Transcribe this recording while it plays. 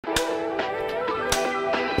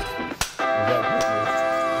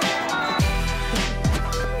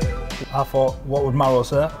I thought, what would Maro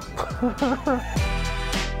say?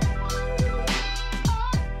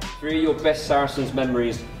 3 of your best Saracens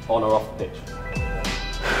memories on or off the pitch.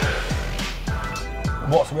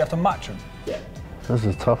 What, so we have to match them? Yeah. This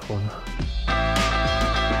is a tough one.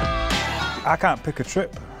 I can't pick a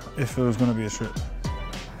trip if there was going to be a trip.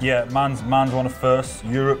 Yeah, man's one of first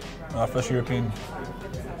Europe, our first European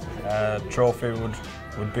trophy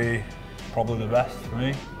would be probably the best for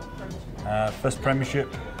me. First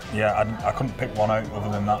Premiership, yeah, I couldn't pick one out other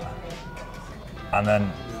than that. And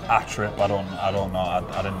then a trip, I don't know. I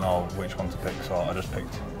didn't know which one to pick, so I just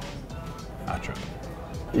picked a trip.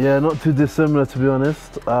 Yeah, not too dissimilar to be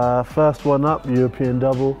honest. First one up, European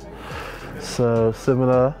double, so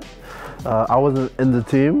similar. I wasn't in the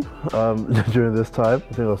team during this time.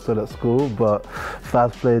 I think I was still at school, but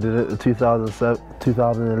Faz played in it, the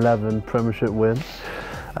 2011 Premiership win,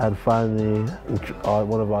 and finally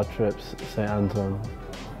one of our trips, St Anton.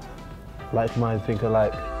 Like mind, think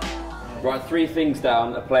alike. Write 3 things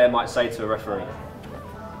down a player might say to a referee.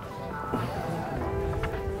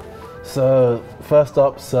 So, first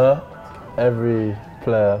up, sir. Every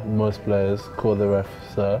player, most players, call the ref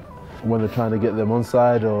sir. When they're trying to get them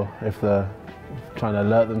onside or if they're trying to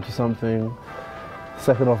alert them to something.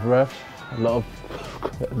 Second off, ref. A lot of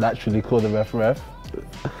naturally call the ref ref.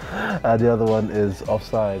 And the other one is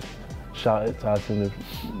offside. Shout it out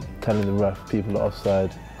telling the ref people are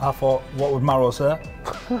offside. I thought, what would Maro say?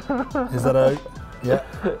 Is that a... yeah.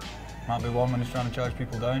 Might be one when he's trying to charge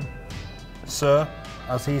people down. Sir,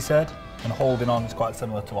 as he said, and holding on is quite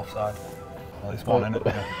similar to offside. Well, it's one, isn't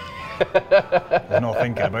it? There's no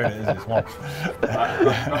thinking about it, is it? It's one.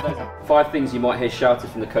 5 things you might hear shouted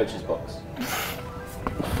from the coach's box.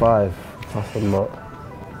 5, that's a lot.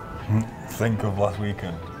 Think of last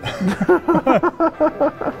weekend.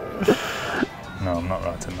 No, I'm not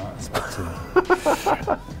writing that. It's back to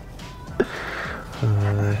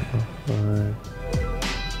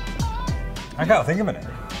I can't think of any.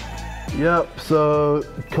 Yep, so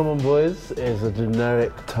come on boys is a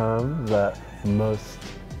generic term that most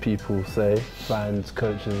people say, fans,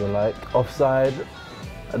 coaches alike. Offside,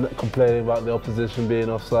 and complaining about the opposition being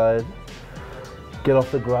offside. Get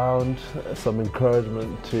off the ground, some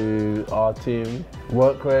encouragement to our team.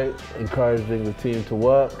 Work rate, encouraging the team to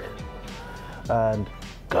work. And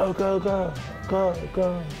go, go, go, go,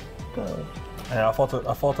 go, go. Yeah, I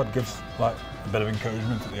thought I'd give like a bit of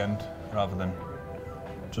encouragement at the end rather than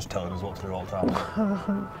just telling us what to do all the time.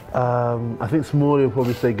 I think Smalley will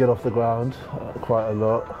probably say get off the ground quite a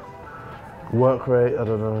lot. Work rate, I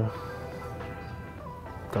don't know.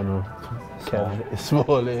 Kev,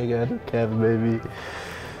 Smalley again. Kev maybe.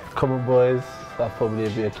 Come on boys, that'll probably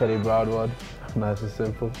be a Kelly Brown one. Nice and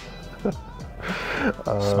simple.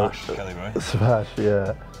 Smash, Kelly Brown. Smash,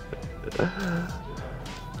 yeah.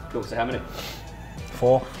 Cool, so how many?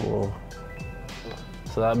 4. 4.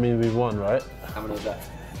 So that means we won, right? How many was that?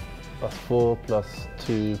 That's 4 plus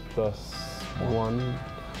 2 plus 1,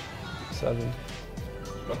 7.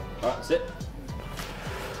 Alright, that's it.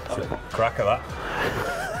 Crack at that.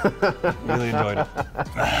 Really enjoyed it.